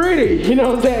 Oh, pretty. You know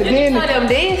what I'm saying? Then show them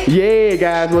this. Yeah,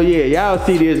 guys. Well, yeah, y'all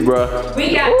see this, bro.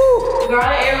 We got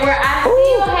garlic everywhere. I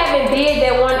still haven't did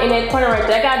that one in that corner right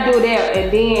there. I gotta do that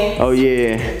and then. Oh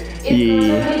yeah.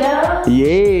 Yeah,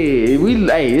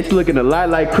 hey, it's looking a lot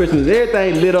like Christmas.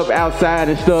 Everything lit up outside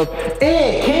and stuff.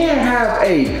 And can have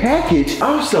a package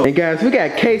also. And guys, we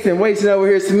got Kason waiting over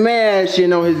here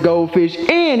smashing on his goldfish,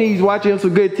 and he's watching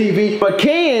some good TV. But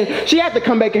she had to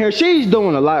come back in here. She's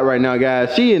doing a lot right now,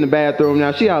 guys. She in the bathroom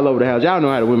now. She all over the house. Y'all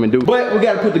know how the women do. But we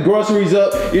gotta put the groceries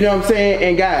up. You know what I'm saying?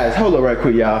 And guys, hold up right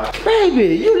quick, y'all.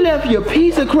 Baby, you left your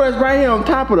pizza crust right here on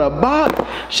top of the box.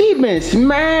 She been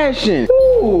smashing.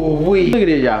 Ooh. Look at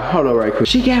this, y'all. Hold on right quick.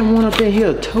 She got one up in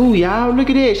here too, y'all. Look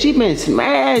at this. She been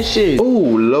smashing. Oh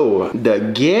Lord. The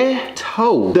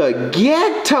ghetto. The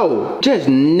ghetto. Just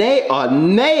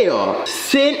nail.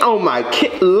 Sitting on my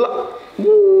kid.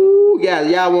 Ooh, guys,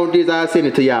 y'all want this? I'll send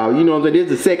it to y'all. You know what I'm saying?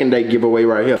 This is the second day giveaway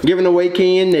right here. Giving away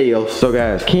Ken nails. So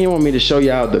guys, Ken want me to show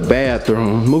y'all the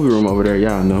bathroom. Movie room over there,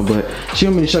 y'all know. But she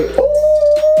want me to show you.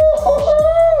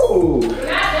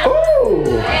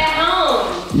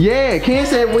 Yeah, Ken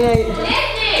said we ain't.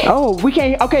 Oh, we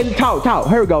can't. Okay, talk.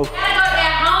 Here we go. I gotta go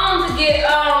at home to get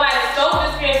like soap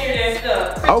dispensers and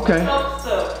stuff. Okay.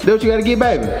 That's what you gotta get,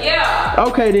 baby. Yeah.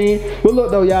 Okay then. Well, look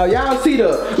though, y'all see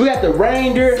we got the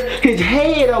reindeer. His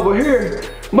head over here,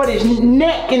 but his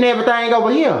neck and everything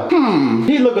over here.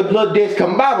 He look a little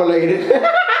discombobulated.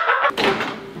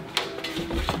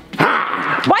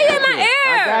 Why you in my ear?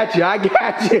 I got you.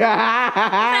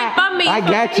 I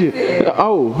got you.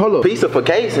 Oh, hold up. Pizza for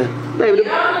Kason. Baby,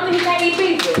 I don't think he can't eat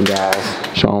pizza. Guys,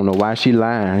 so I don't know why she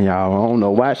lying, y'all. I don't know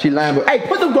why she lying, but hey,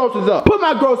 put them groceries up. Put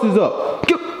my groceries up.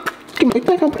 You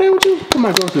think I'm playing with you? Put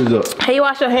my groceries up. Hey, you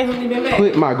wash your hands when you been back?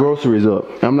 Put my groceries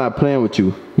up. I'm not playing with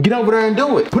you. Get over there and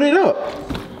do it. Put it up.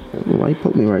 Why you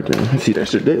put me right there? See,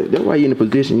 that's why you in the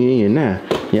position you in now.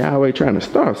 Y'all always trying to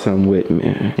start something with me,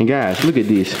 man. And guys, look at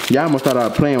this. Y'all must thought I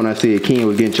was playing when I said Ken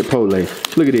was getting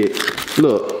Chipotle. Look at it.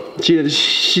 Look.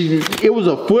 It was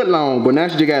a foot long, but now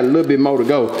she just got a little bit more to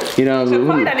go. You know what I'm saying?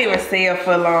 Chipotle doesn't even say a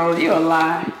foot long. You a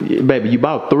lie. Yeah, baby, you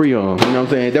bought 3 on. You know what I'm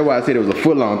saying? That's why I said it was a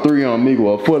foot long. 3 on me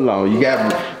or a foot long. You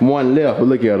got 1 left, but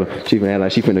look at her. She finna act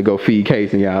like she finna go feed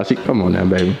Case and y'all. Come on now,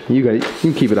 baby. You can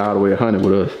keep it all the way 100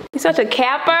 with us. You're such a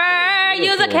capper.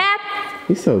 You's a cap.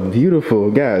 He's so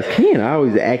beautiful, guys. Ken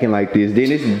always acting like this. Then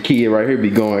this kid right here be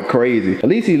going crazy. At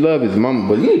least he love his mama,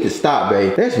 but you need to stop,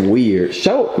 babe. That's weird.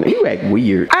 You act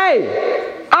weird. Hey,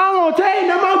 I don't want to tell you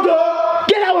no more, dog.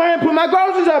 Get over here and put my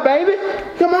groceries up, baby.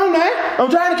 Come on now. I'm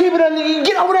trying to keep it under.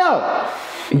 Get over there.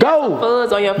 Go.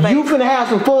 Fuzz on your face. You finna have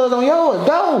some fuzz on yours.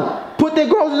 Go. Put that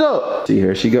groceries up. See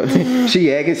her, she go. She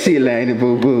acting silly,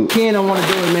 boo boo. Ken don't want to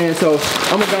do it, man. So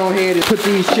I'm gonna go ahead and put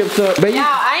these chips up. Baby, y'all,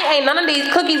 I ain't none of these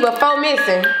cookies but 4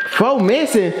 missing. 4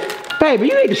 missing? Baby,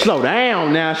 you need to slow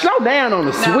down now. Slow down on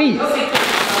the sweets.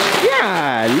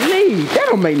 Golly, that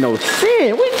don't make no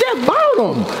sense. We just bought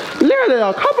them literally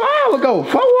a couple hours ago. 4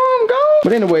 of them go.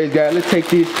 But anyways, guys, let's take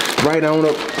this right on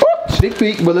up. Sneak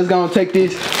peek, but let's go and take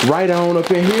this right on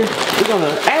up in here. We're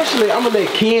gonna, actually, I'm gonna let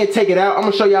Ken take it out. I'm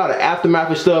gonna show y'all the aftermath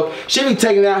and stuff. She be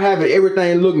taking it out, having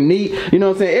everything look neat. You know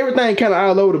what I'm saying? Everything kind of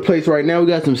all over the place right now. We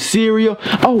got some cereal.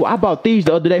 Oh, I bought these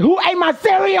the other day. Who ate my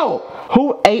cereal?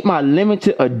 Who ate my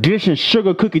limited edition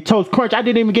sugar cookie toast crunch? I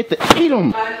didn't even get to eat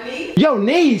them. Yo,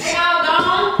 niece.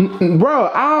 Bro,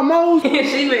 almost.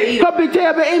 She been eating. Her big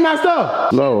tail been eating my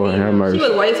stuff. Lord have mercy. She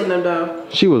was wasting them though.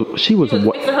 She was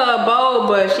fixing her a bowl,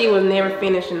 but she was never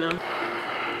finishing them.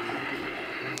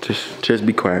 Just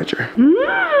be quiet, Dre.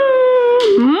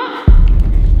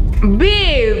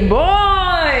 Big boy.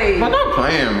 I'm not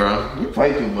playing, bro. You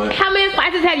play too much. How many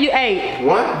slices have you ate?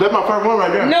 One? That's my first one right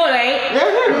there. No, it ain't. Yeah,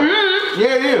 it is.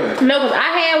 Yeah, it is. No, cause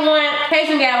I had one.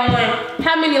 Payson got one.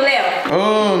 How many left?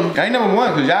 I ain't number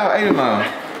 1 cause y'all ate them all.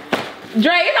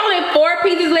 Dre, it's only 4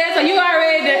 pieces left, so you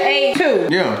already done ate 2.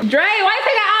 Yeah. Dre, why you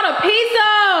take out all the pizza?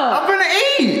 I'm finna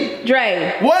eat.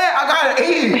 Dre. What? I gotta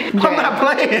eat. Dre. I'm not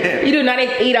playing. You do not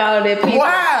eat all of that pizza.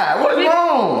 Why? What's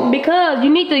wrong? Because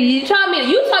you told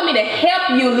me to help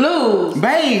you lose.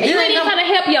 Babe, you ain't even trying to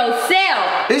help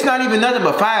yourself. It's not even nothing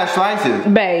but 5 slices.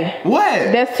 Babe.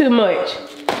 What? That's too much.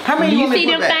 How many you see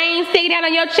them things sticking out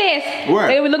on your chest? Where?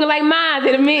 They be looking like mine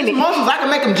in a minute. It's muscles, I can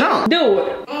make them jump. Do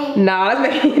it. No,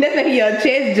 that's making your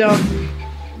chest jump.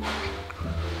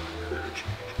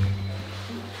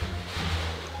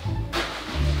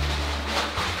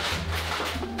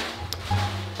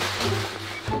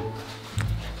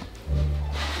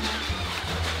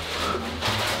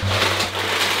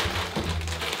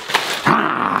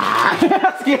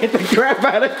 I scared the crap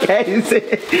out of Casey.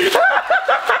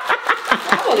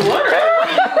 I was wondering.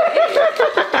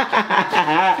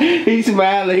 He's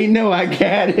smiling. He know I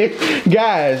got it.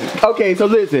 Guys, okay, so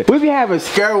listen. We be having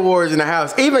scare wars in the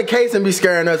house. Even Kason be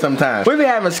scaring us sometimes. We be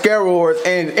having scare wars,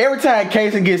 and every time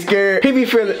Kason gets scared, he be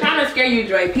feeling... He's trying to scare you,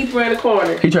 Drake. People in the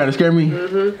corner. He trying to scare me?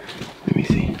 Mm-hmm. Let me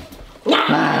see. We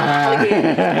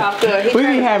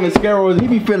be having scare wars. He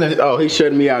be feeling, oh, he's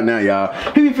shutting me out now, y'all.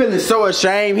 He be feeling so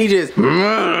ashamed. He just,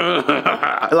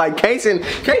 like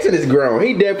Kason is grown.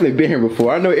 He definitely been here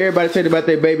before. I know everybody said about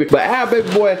that baby, but our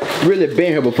baby boy really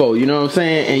been here before, you know what I'm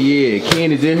saying? And yeah,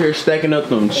 Candy's in here stacking up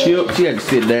them chips. She had to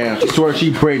sit down. I swear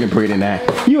she pregnant now.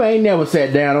 You ain't never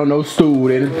sat down on no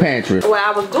stool in the pantry. Well,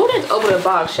 I was doing it over the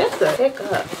box. Shut the heck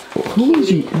up. Who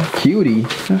is you? Cutie.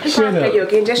 Shut up. You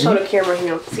again. Just show the camera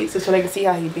him, so they can see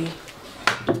how he be.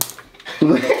 He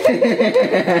be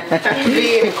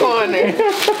in the corner.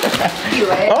 He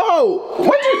laugh. Oh,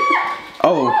 what you?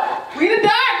 Oh. We in the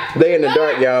dark. They in the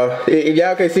dark, y'all. If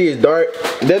y'all can see, it's dark.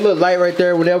 That little light right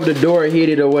there, whenever the door hit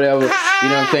it or whatever, you know what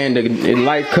I'm saying? The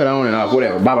light cut on and off,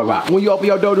 whatever. Blah, blah, blah. When you open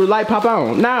your door, the light pop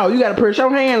on. Now you gotta put your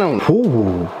hand on it.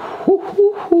 Ooh.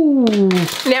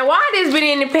 Now why this been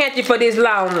in the pantry for this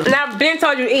long? Now Ben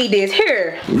told you to eat this.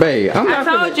 Here. Babe, I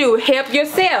told you, help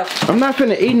yourself. I'm not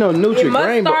finna eat no Nutri-Grain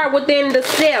bar. You must start within the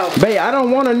self. Babe, I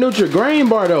don't want a Nutri-Grain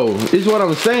bar though. Is what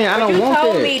I'm saying. I don't want that.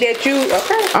 You told me that you,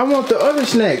 okay. I want the other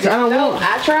snacks.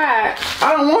 I tried.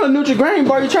 I don't want a Nutri-Grain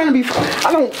bar. You're trying to be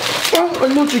I don't want a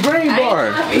Nutri-Grain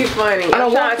bar. I ain't be funny. I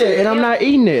don't want that, and I'm not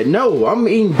eating it. No, I'm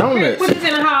eating donuts. Put this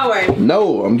in the hallway.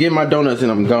 No, I'm getting my donuts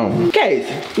and I'm gone. Okay,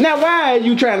 now why are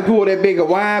you trying to pull that bigger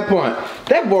wine point.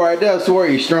 That boy right there swear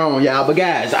he's strong, y'all. But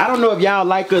guys, I don't know if y'all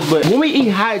like us, but when we eat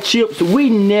hot chips, we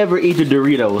never eat the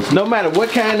Doritos. No matter what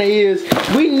kind it is,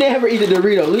 we never eat the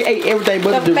Doritos. We ate everything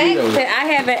but the Doritos. The fact that I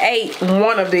haven't ate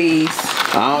one of these.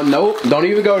 Oh, nope. Don't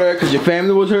even go there because your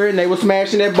family was here and they were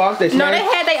smashing that box. No, they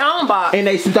had their own box. And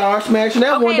they started smashing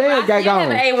that one day and got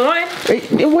gone. Ate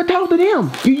one. What talk to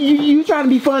them? You trying to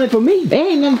be funny for me? There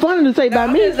ain't nothing funny to say about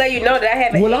me. I'm just letting you know that I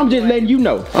haven't. Well, I'm just letting you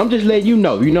know. I'm just letting you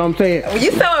know. You know what I'm saying? Well,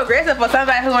 you so aggressive for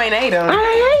somebody who ain't ate them. I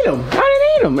ain't ate them. I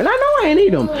didn't eat them, and I know I ain't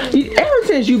eat them. Ever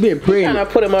since you been pregnant, I'm trying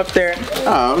to put him up there.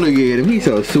 Oh, look at him. He's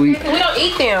so sweet. We don't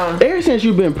eat them. Ever since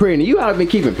you been pregnant, you have been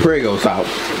keeping Pregos out,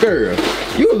 girl.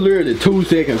 You literally 2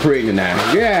 seconds pregnant now.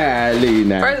 Golly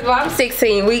now. First of all, I'm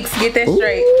 16 weeks. Get that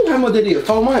straight. Ooh, how much did it?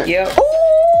 4 months. Yep.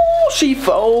 Ooh, she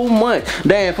 4 months.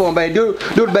 Dan for him, baby. Do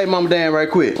the baby mama Dan right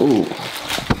quick. Ooh.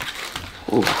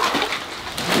 Ooh.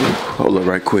 Hold up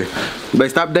right quick. Baby,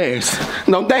 stop dancing.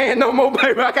 Don't dance no more,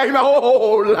 baby. I can't even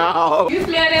hold on. You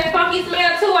smell that funky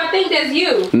smell too? I think that's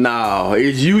you. No,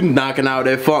 it's you knocking out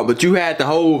that funk, but you had to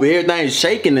hold everything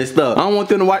shaking and stuff. I don't want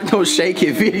them to watch no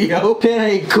shaking video. That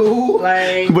ain't cool.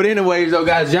 Like. But anyways though,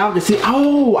 guys, y'all can see.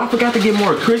 Oh, I forgot to get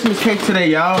more Christmas cake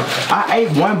today, y'all. I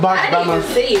ate 1 box by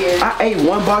myself. I ate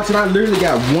 1 box and I literally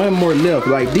got 1 more left.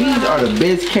 Like, these are the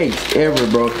best cakes ever,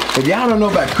 bro. If y'all don't know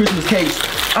about Christmas cakes,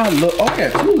 I love. Oh, I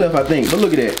got 2 left, I think. But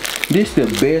look at that. This the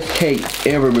best cake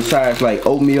ever besides like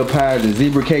oatmeal pies and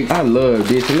zebra cakes. I love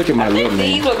this. And look at my little man.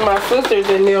 These was my sisters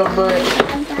in there, but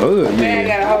oh, man, I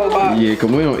got a whole box. Yeah, cause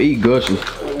we don't eat gushers.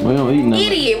 We don't eat nothing.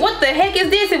 Idiot, what the heck is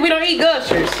this if we don't eat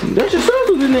gushers? That's your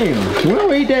sisters in there. We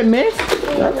don't eat that mess.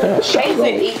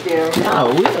 Casey eat them.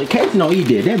 No, Casey don't eat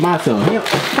that. That's my son.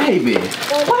 Baby,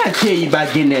 why I tell you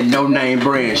about getting that no-name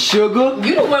brand sugar?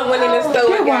 You the one went in the store.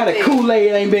 That's why the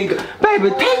Kool-Aid ain't been good.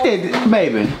 Baby, take that.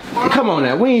 Baby, come on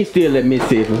now. We ain't still at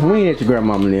Mississippi. We ain't at your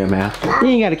grandmama and them house. You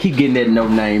ain't gotta keep getting that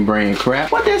no-name brand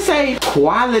crap. What they say?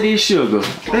 Quality sugar.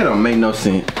 That don't make no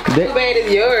sense. Too bad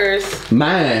it's yours.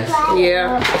 Mine.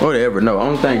 Yeah. Whatever. No, I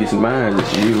don't think this is mine.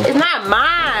 It's you. It's not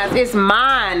mine. It's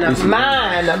mine. It's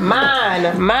mine.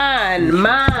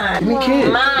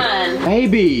 Mine.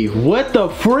 Baby, what the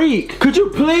freak? Could you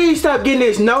please stop getting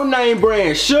this no-name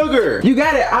brand sugar? You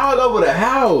got it all over the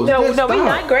house. No, we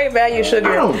not great value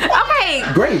sugar. Okay.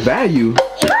 Great value.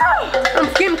 I'm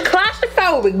getting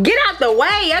claustrophobic. Get out the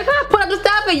way. I'm trying to put up the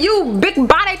stuff and you big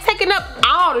body taking up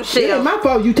all the shit. Yeah, my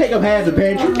fault. You take up half the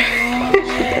pantry.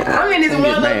 I'm in this one.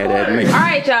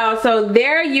 Alright, y'all. So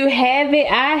there you have it.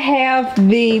 I have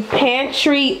the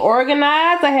pantry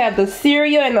organized. I have the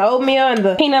cereal and the oatmeal and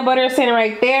the peanut butter sitting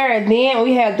right there. And then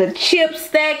we have the chips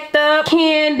stacked up,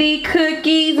 candy,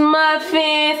 cookies,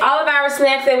 muffins. All of our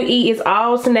snacks that we eat is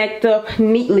all snacked up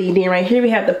neatly. Then right here we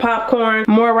have the popcorn,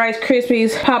 more Rice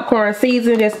Krispies, popcorn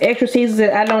season, just extra seasons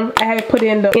that I haven't put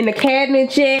in the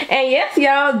cabinet yet. And yes,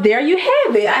 y'all, there you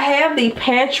have it. I have the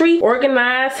pantry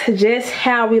organized just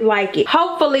how we like it.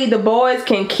 Hopefully the boys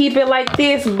can keep it like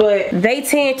this, but they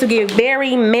tend to get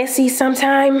very messy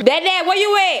sometimes. Dad, where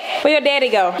you at? Where your daddy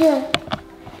go? Yeah.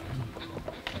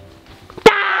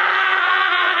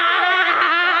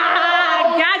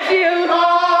 Got you.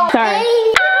 Sorry.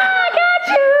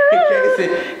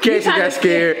 Casey got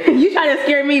scared. You trying to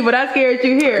scare me, but I scared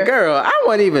you here. Girl, I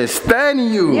wasn't even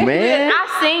stunning you, man.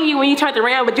 I seen you when you turned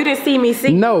around, but you didn't see me.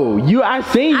 No, I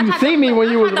seen you. See me when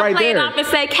you was right there. I tried to play it off and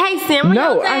say, Casey,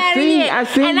 no, I seen.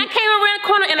 And I came around the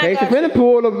corner and Casey finna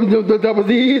pull the double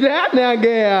D's out now,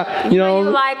 girl. You know you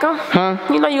like them? Huh?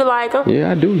 You know you like them? Yeah,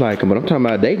 I do like them, but I'm talking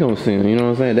about they gonna sin. You know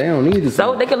what I'm saying? They don't need to.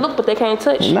 So they can look, but they can't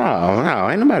touch. No,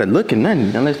 ain't nobody looking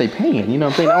nothing unless they paying. You know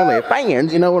what I'm saying? Only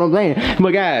fans. You know what I'm saying?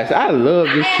 But guys, I love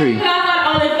this tree.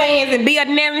 OnlyFans and be a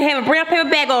name and have a brown paper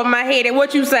bag over my head, and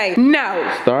what you say?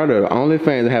 No. Started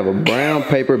OnlyFans and have a brown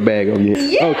paper bag over you.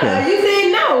 Yeah, okay. You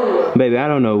said no. Baby, I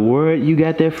don't know where you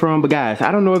got that from, but guys,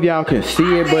 I don't know if y'all can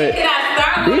see it, but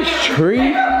this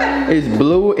tree is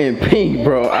blue and pink,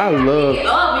 bro. I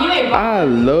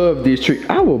love this tree.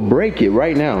 I will break it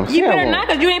right now. You better not,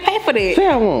 because you ain't pay for that. Say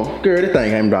I won't. Girl, this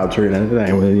thing ain't Dollar Tree.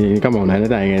 Come on now, this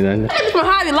thing ain't nothing. This is from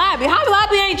Hobby Lobby. Hobby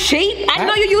Lobby ain't cheap. I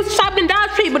know you used to shop in Dollar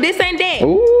Tree, but this ain't that.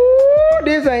 Ooh,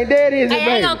 this ain't that, is it,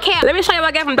 baby? I ain't gonna care. Let me show you what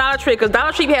I got from Dollar Tree, because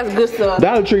Dollar Tree has good stuff.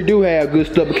 Dollar Tree do have good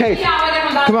stuff. But Casey,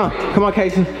 come on,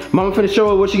 Casey. Mama finna show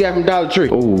her what she got from Dollar Tree.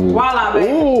 Ooh. Voila,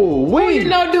 baby. Ooh, wait. Who you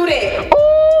know do that?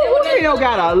 Ooh, ain't no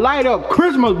got a light up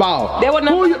Christmas ball. That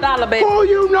wasn't $1, baby. Who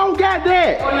you know got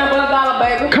that? That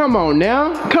wasn't $1, baby. Come on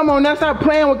now. Come on now. Stop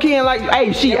playing with Ken like,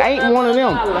 hey, she ain't one of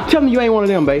them. Tell me you ain't one of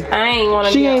them, babe. I ain't one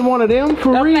of them. She ain't one of them,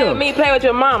 for Don't real. play with me, play with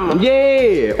your mama.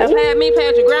 Yeah. Don't play with me, play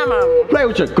with your grandmama. Play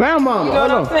with your grandmama. You know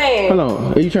what I'm saying? Hold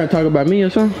on. Are you trying to talk about me or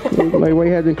something? Like, why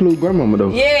you have to include grandmama, though?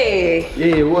 Yeah.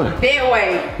 Yeah, what? That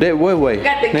way. That what way?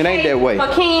 Got the It ain't that way. for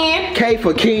Ken. K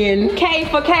for Ken. K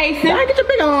for Casey. Y'all get your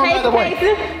big arm out of the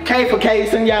way. K for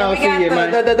Casey. Y'all see it,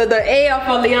 man. The L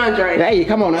for Leandre. Hey,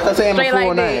 come on. That's saying my Straight like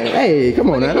full name. that. Hey, come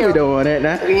on now. Don't be doing that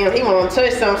now. He want to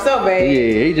touch something so bad.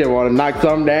 Yeah, he just want to knock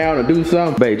something down or do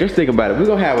something. Babe, just think about it. We're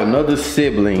going to have another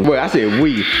sibling. Well, I said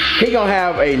we. He going to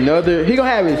have another, he going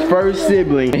to have his first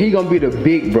sibling. And he going to be the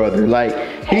big brother. Like,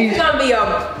 he's going to be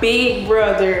a big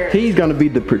brother. He's going to be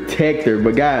the protector.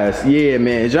 But guys, yeah,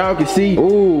 man, as y'all can see.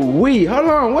 Ooh, hold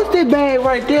on. What's that bag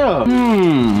right there?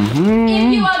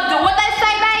 If you adore, what they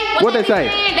say, babe? What they say?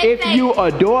 If you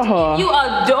adore her. You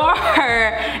adore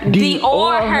her.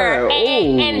 Dior her.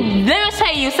 And let me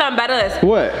tell you something about us.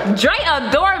 What? Dre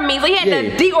adored me, so he had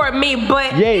to Dior me,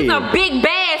 but he's a big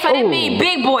bag, so that means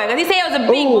big boy. Because he said it was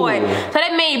a big boy. So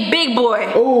that means big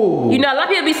boy. Ooh. You know, a lot of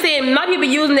people be saying, a lot of people be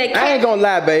using that. I ain't gonna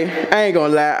lie, babe. I ain't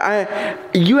gonna lie.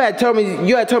 You had told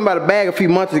me about a bag a few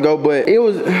months ago, but it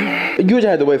was, you just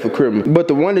had to wait for Christmas. But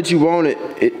the one that you wanted,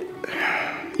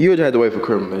 you just had to wait for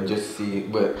Christmas just to see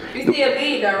it. But you still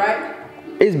big though, right?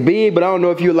 It's big, but I don't know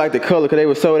if you like the color because they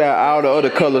were sold out all the other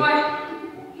colors.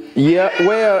 Yeah,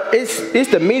 well,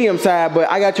 it's the medium side, but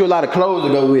I got you a lot of clothes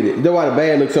to go with it. That's why the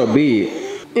bag looks so big.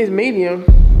 It's medium.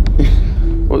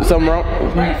 Was something wrong?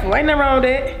 Ain't nothing wrong with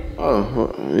that.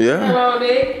 Oh, yeah. Nothing wrong with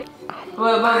that.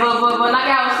 But like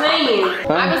I was saying,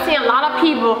 I've been seeing a lot of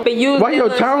people be using. Why your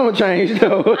tone changed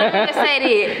though? I'm gonna say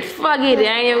that. Fuck it, I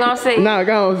ain't even gonna say it. Nah,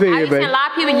 go on, say it, baby. I've been seeing a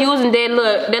lot of people using that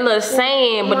little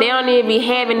saying, but they don't even be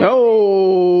having.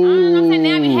 Oh. I'm saying they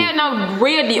don't be having no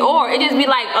real Dior. It just be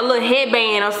like a little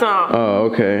headband or something. Oh,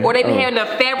 okay. Or they be having the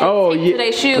fabric to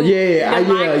their shoes. Yeah.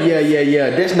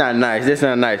 That's not nice. That's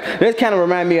not nice. That's kind of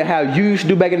remind me of how you used to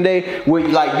do back in the day, where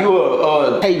like you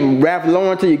were taking Ralph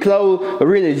Lauren to your clothes, but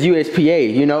really it's USPA.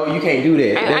 You know, you can't do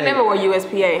that. I never wore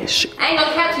USPA. I ain't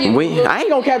gonna capture you. I ain't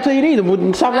gonna capture you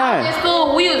either. Stop lying. In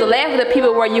school, we used to laugh at the people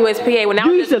who wore USPA. When I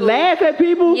was you used to laugh at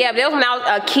people? Yeah, but that was when I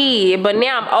was a kid. But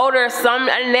now I'm older, and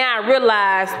now I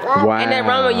realized ain't nothing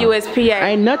wrong with USPA.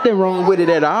 Ain't nothing wrong with it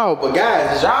at all. But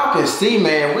guys, as y'all can see,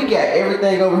 man, we got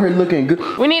everything over here looking good.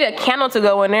 We need a candle to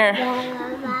go in there.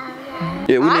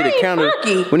 Yeah, we need a counter.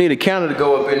 We need a counter to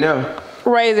go up in there.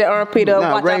 Raise your armpit up.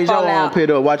 Nah, watch raise I fall your out. armpit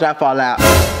up. Watch I fall out.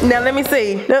 Now let me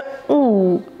see.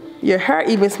 Ooh, your hair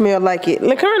even smell like it.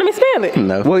 Look, come on, let me smell it.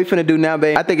 No. What we finna do now,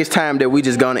 babe? I think it's time that we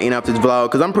just gonna end up this vlog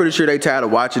because I'm pretty sure they tired of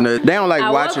watching us. They don't like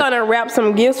watching. I was gonna wrap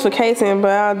some gifts for Casey,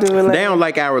 but I'll do it later. They don't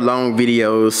like our long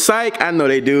videos. Psych, I know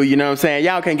they do. You know what I'm saying?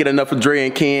 Y'all can't get enough of Dre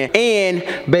and Ken and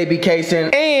baby Casey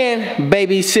and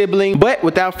baby sibling. But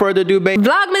without further ado, babe.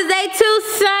 Vlogmas Day 2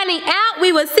 signing out.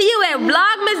 We will see you at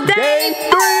Vlogmas Day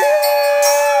 3.